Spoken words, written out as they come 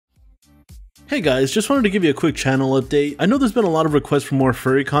Hey guys, just wanted to give you a quick channel update. I know there's been a lot of requests for more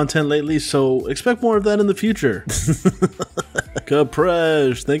furry content lately, so expect more of that in the future.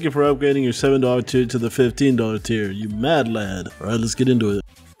 Capresh, thank you for upgrading your $7 tier to the $15 tier, you mad lad. Alright, let's get into it.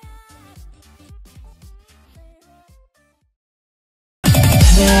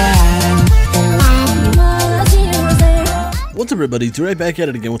 What's up everybody, right back at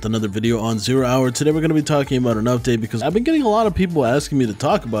it again with another video on 0 Hour. Today we're going to be talking about an update because I've been getting a lot of people asking me to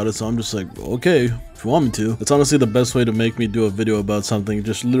talk about it, so I'm just like, okay, if you want me to. It's honestly the best way to make me do a video about something.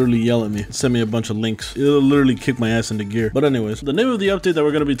 Just literally yell at me, send me a bunch of links. It'll literally kick my ass into gear. But anyways, the name of the update that we're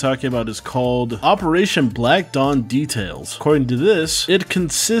going to be talking about is called Operation Black Dawn Details. According to this, it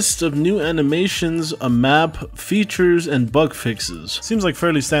consists of new animations, a map, features, and bug fixes. Seems like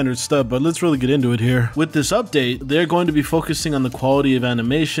fairly standard stuff, but let's really get into it here. With this update, they're going to be focusing on the quality of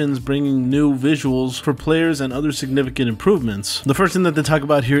animations, bringing new visuals for players and other significant improvements. The first thing that they talk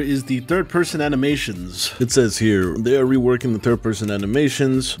about here is the third-person animations. It says here, they are reworking the third-person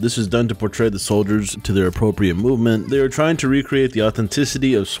animations. This is done to portray the soldiers to their appropriate movement. They are trying to recreate the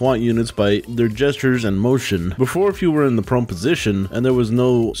authenticity of SWAT units by their gestures and motion. Before, if you were in the prone position and there was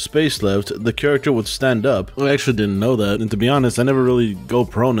no space left, the character would stand up. I actually didn't know that, and to be honest, I never really go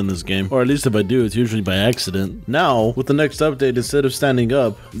prone in this game, or at least if I do, it's usually by accident. Now, with the next update, instead of standing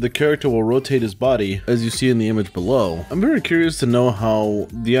up, the character will rotate his body, as you see in the image below. I'm very curious to know how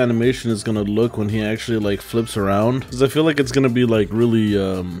the animation is going to look when he actually like flips around, because I feel like it's going to be like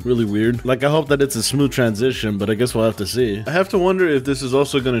really weird. Like, I hope that it's a smooth transition, but I guess we'll have to see. I have to wonder if this is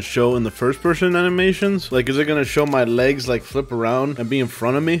also going to show in the first person animations. Like, is it going to show my legs like flip around and be in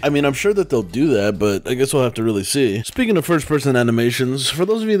front of me? I mean, I'm sure that they'll do that, but I guess we'll have to really see. Speaking of first person animations, for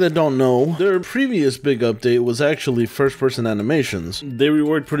those of you that don't know, their previous big update was actually first person animations. They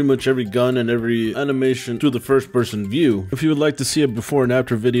reworked pretty much every gun and every animation to the first person view. If you would like to see a before and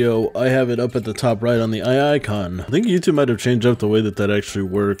after video, I have it up at the top right on the eye icon. I think YouTube might have changed up the way that actually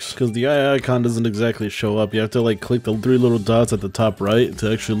works, because the eye icon doesn't exactly show up. You have to like click the 3 little dots at the top right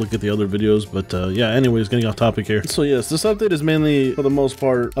to actually look at the other videos. But yeah, anyways, getting off topic here. So yes, this update is mainly, for the most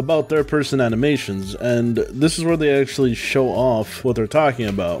part, about third person animations, and this is where they actually show off what they're talking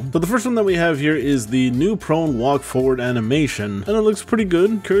about. So the first one that we have here is the new prone walk forward animation, and it looks pretty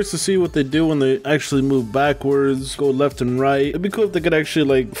good. Curious to see what they do when they actually move backwards, go left and right. It'd be cool if they could actually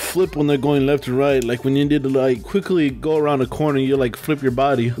like flip when they're going left and right, like when you need to like quickly go around a corner, you like flip your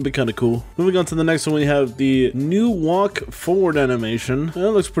body. It'd be kind of cool. Moving on to the next one, we have the new walk forward animation. It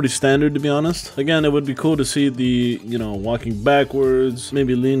looks pretty standard, to be honest. Again, it would be cool to see the, you know, walking backwards,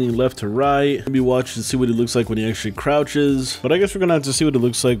 maybe leaning left to right, maybe watch to see what he looks like when he actually crouches. But I guess we're gonna have to see what it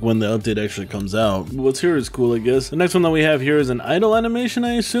looks like when the update actually comes out. What's here is cool, I guess. The next one that we have here is an idle animation,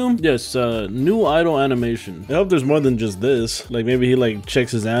 I assume. Yes, new idle animation. I hope there's more than just this. Like maybe he like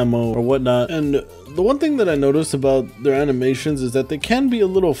checks his ammo or whatnot. And the one thing that I noticed about their animations is that they can be a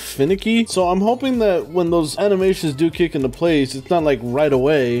little finicky. So I'm hoping that when those animations do kick into place, it's not like right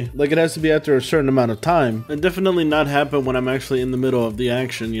away. Like it has to be after a certain amount of time. And definitely not happen when I'm actually in the middle of the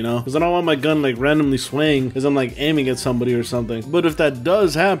action, you know? Because I don't want my gun like randomly swaying as I'm like aiming at somebody or something. But if that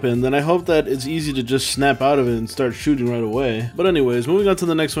does happen, then I hope that it's easy to just snap out of it and start shooting right away. But anyways, moving on to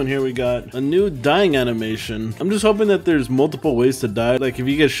the next one here, we got a new dying animation. I'm just hoping that there's multiple ways to die. Like if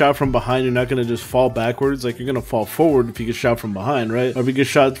you get shot from behind, you're not going to just fall backwards. Like you're going to fall forward if you get shot from behind, right? Or if you get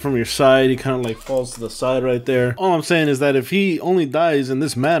shot from your side, he kind of like falls to the side right there. All I'm saying is that if he only dies in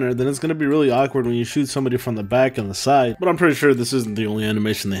this manner, then it's going to be really awkward when you shoot somebody from the back and the side. But I'm pretty sure this isn't the only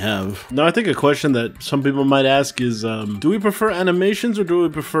animation they have. Now, I think a question that some people might ask is, do we prefer animations or do we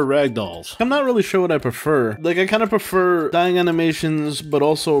prefer ragdolls? I'm not really sure what I prefer. Like, I kind of prefer dying animations, but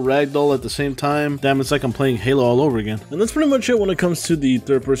also ragdoll at the same time. Damn, it's like I'm playing Halo all over again. And that's pretty much it when it comes to the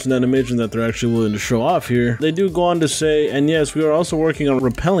third-person animation that they're actually willing to show off here. They do go on to say, and yes, we are also working on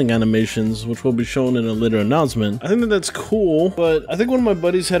repelling animations, which will be shown in a later announcement. I think that that's cool, but I think one of my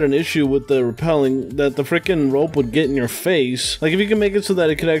buddies had an issue with the repelling, that the freaking rope would get in your face. Like, if you can make it so that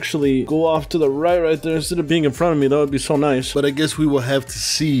it could actually go off to the right there instead of being in front of me, that would be so nice. But I guess we will have to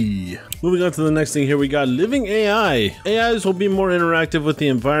see. Moving on to the next thing here, we got living AI. AIs will be more interactive with the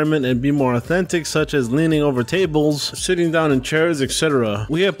environment and be more authentic, such as leaning over tables, sitting down in chairs, etc.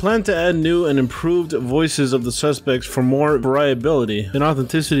 We have planned to add new and improved improved voices of the suspects for more variability and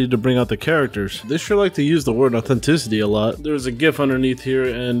authenticity to bring out the characters. They sure like to use the word authenticity a lot. There's a GIF underneath here,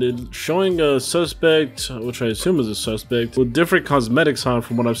 and it's showing a suspect, which I assume is a suspect, with different cosmetics on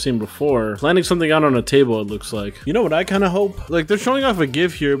from what I've seen before, planning something out on a table, it looks like. You know what I kind of hope? Like, they're showing off a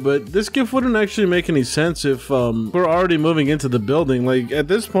GIF here, but this GIF wouldn't actually make any sense if we're already moving into the building. Like, at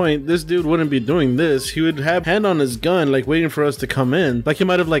this point, this dude wouldn't be doing this. He would have hand on his gun, like waiting for us to come in. Like, he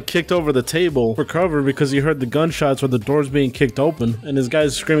might have like kicked over the table for cover because he heard the gunshots or the doors being kicked open, and his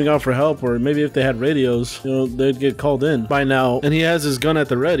guy's screaming out for help, or maybe if they had radios, you know, they'd get called in by now, and he has his gun at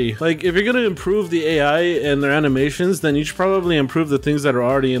the ready. Like, if you're gonna improve the AI and their animations, then you should probably improve the things that are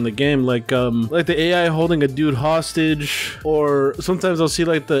already in the game, like the AI holding a dude hostage, or sometimes I'll see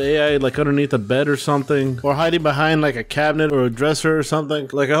like the AI like underneath a bed or something, or hiding behind like a cabinet or a dresser or something.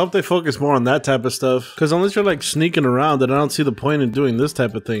 Like, I hope they focus more on that type of stuff, because unless you're like sneaking around, then I don't see the point in doing this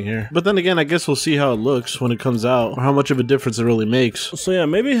type of thing here. But then again, I guess we'll see how it looks when it comes out, or how much of a difference it really makes. So yeah,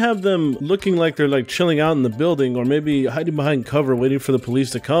 maybe have them looking like they're like chilling out in the building, or maybe hiding behind cover waiting for the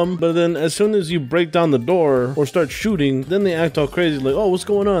police to come, but then as soon as you break down the door or start shooting, then they act all crazy, like, oh, what's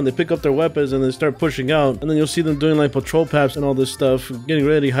going on? They pick up their weapons and they start pushing out, and then you'll see them doing like patrol paps and all this stuff, getting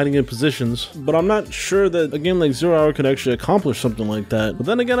ready, hiding in positions. But I'm not sure that a game like 0 Hour could actually accomplish something like that. But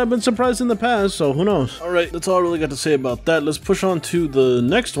then again, I've been surprised in the past, so who knows? Alright, that's all I really got to say about that. Let's push on to the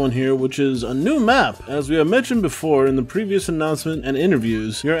next one here, which is a new map. As we have mentioned before in the previous announcement and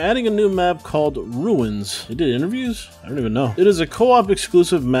interviews, you're adding a new map called Ruins. They did interviews? I don't even know. It is a co-op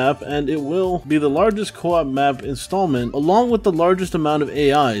exclusive map, and it will be the largest co-op map installment, along with the largest amount of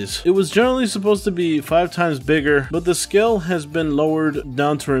AIs. It was generally supposed to be 5 times bigger, but the scale has been lowered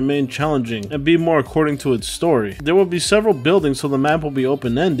down to remain challenging and be more according to its story. There will be several buildings, so the map will be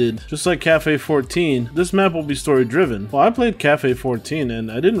open-ended, just like Cafe 14. This map will be story-driven. Well, I played Cafe 14,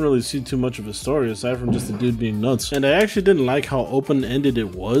 and I didn't really see too much of a story, aside from just the dude being nuts. And I actually didn't like how open-ended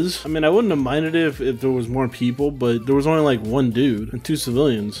it was. I mean, I wouldn't have minded it if there was more people, but there was only like one dude and 2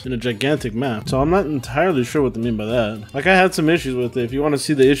 civilians in a gigantic map. So I'm not entirely sure what they mean by that. Like, I had some issues with it. If you want to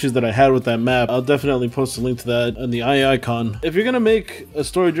see the issues that I had with that map, I'll definitely post a link to that in the icon. If you're gonna make a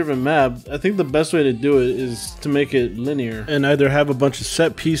story-driven map, I think the best way to do it is to make it linear and either have a bunch of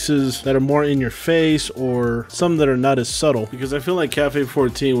set pieces that are more in your face or some that are not as subtle, because I feel like Cafe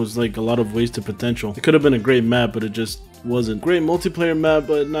 14 was like a lot of wasted potential. It could have been a great map, but it just wasn't. Great multiplayer map,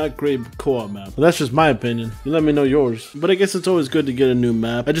 but not great co-op map. But that's just my opinion. You let me know yours. But I guess it's always good to get a new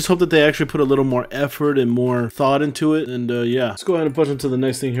map. I just hope that they actually put a little more effort and more thought into it. And yeah, let's go ahead and push into the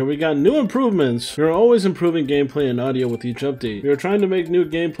next thing here. We got new improvements. We are always improving gameplay and audio with each update. We are trying to make new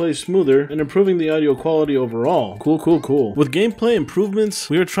gameplay smoother and improving the audio quality overall. Cool, cool, cool. With gameplay improvements,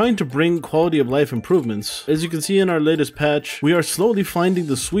 we are trying to bring quality of life improvements. As you can see in our latest patch, we are slowly finding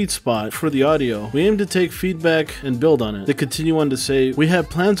the sweet spot for the audio. We aim to take feedback and build on it. They continue on to say, we have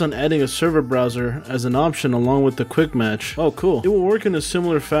plans on adding a server browser as an option along with the quick match. Oh, cool. It will work in a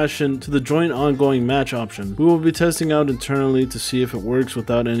similar fashion to the join ongoing match option. We will be testing out internally to see if it works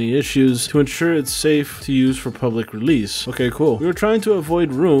without any issues to ensure it's safe to use for public release. Okay, cool. We are trying to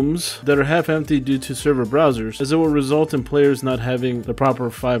avoid rooms that are half empty due to server browsers, as it will result in players not having the proper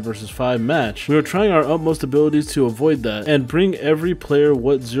 5 versus 5 match. We are trying our utmost abilities to avoid that and bring every player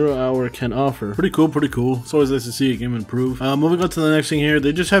what 0 Hour can offer. Pretty cool, pretty cool. It's always nice to see a game improve. Moving on to the next thing here,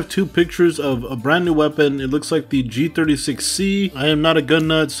 they just have 2 pictures of a brand new weapon. It looks like the G36C. I am not a gun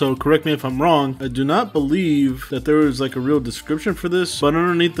nut, so correct me if I'm wrong. I do not believe that there is like a real description for this, but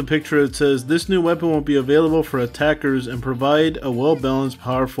underneath the picture it says, this new weapon will be available for attackers and provide a well-balanced,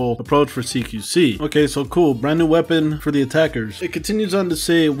 powerful approach for CQC. Okay, so cool. Brand new weapon for the attackers. It continues on to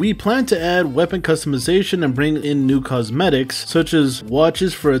say, we plan to add weapon customization and bring in new cosmetics, such as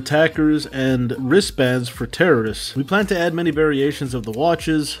watches for attackers and wristbands for terrorists. We plan to add many variations of the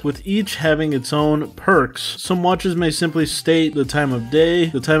watches, with each having its own perks. Some watches may simply state the time of day,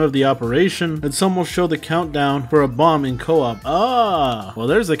 the time of the operation, and some will show the countdown for a bomb in co-op. Ah, well,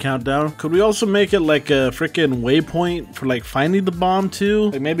 there's the countdown. Could we also make it like a freaking waypoint for like finding the bomb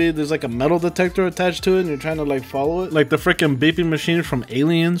too? Like maybe there's like a metal detector attached to it and you're trying to like follow it, like the freaking beeping machine from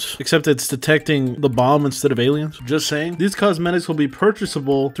Aliens, except it's detecting the bomb instead of aliens. Just saying. These cosmetics will be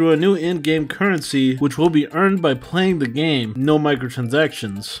purchasable through a new in-game currency, which will be earned by playing playing the game, no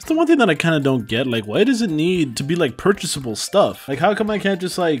microtransactions. It's the one thing that I kind of don't get. Like, why does it need to be like purchasable stuff? Like, how come I can't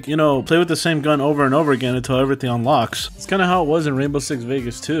just like, you know, play with the same gun over and over again until everything unlocks? It's kind of how it was in Rainbow Six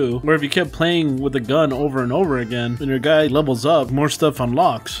Vegas 2, where if you kept playing with the gun over and over again, when your guy levels up, more stuff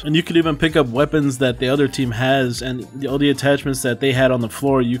unlocks. And you could even pick up weapons that the other team has, and all the attachments that they had on the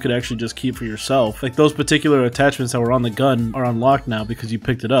floor, you could actually just keep for yourself. Like, those particular attachments that were on the gun are unlocked now because you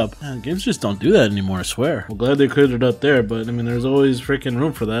picked it up. Man, games just don't do that anymore, I swear. Well, glad they cleared it up there, but I mean, there's always freaking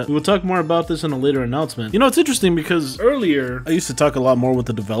room for that. We will talk more about this in a later announcement. You know, it's interesting because earlier, I used to talk a lot more with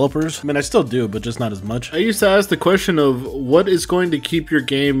the developers. I mean, I still do, but just not as much. I used to ask the question of what is going to keep your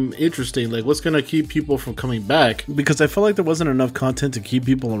game interesting? Like, what's going to keep people from coming back? Because I felt like there wasn't enough content to keep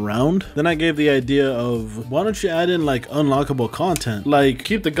people around. Then I gave the idea of, why don't you add in like unlockable content? Like,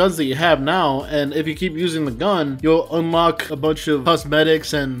 keep the guns that you have now, and if you keep using the gun, you'll unlock a bunch of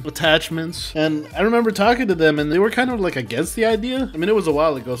cosmetics and attachments. And I remember talking to them, and they were kind of like against the idea. I mean, it was a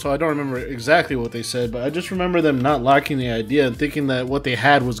while ago, so I don't remember exactly what they said, but I just remember them not liking the idea and thinking that what they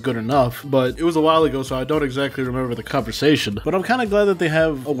had was good enough. But it was a while ago, so I don't exactly remember the conversation. But I'm kind of glad that they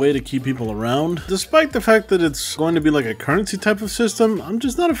have a way to keep people around, despite the fact that it's going to be like a currency type of system. I'm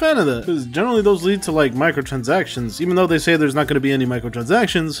just not a fan of that, because generally those lead to like microtransactions. Even though they say there's not going to be any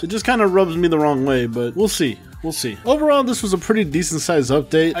microtransactions, it just kind of rubs me the wrong way, but we'll see. We'll see. Overall, this was a pretty decent sized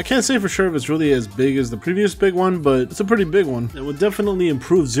update. I can't say for sure if it's really as big as the previous big one, but it's a pretty big one. It would definitely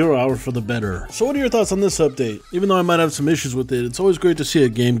improve 0 Hour for the better. So what are your thoughts on this update? Even though I might have some issues with it, it's always great to see a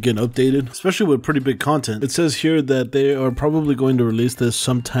game get updated, especially with pretty big content. It says here that they are probably going to release this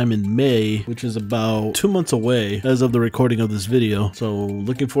sometime in May, which is about 2 months away as of the recording of this video. So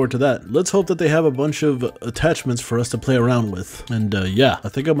looking forward to that. Let's hope that they have a bunch of attachments for us to play around with. And yeah, I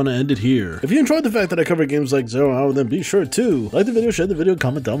think I'm going to end it here. If you enjoyed the fact that I cover games like 0 Hour, then be sure to like the video, share the video,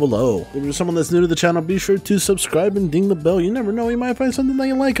 comment down below. If you're someone that's new to the channel, be sure to subscribe and ding the bell. You never know, you might find something that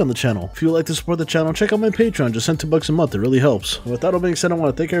you like on the channel. If you would like to support the channel, check out my Patreon. Just send $2 a month. It really helps. With that all being said, I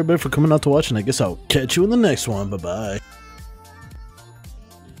want to thank everybody for coming out to watch, and I guess I'll catch you in the next one. Bye-bye.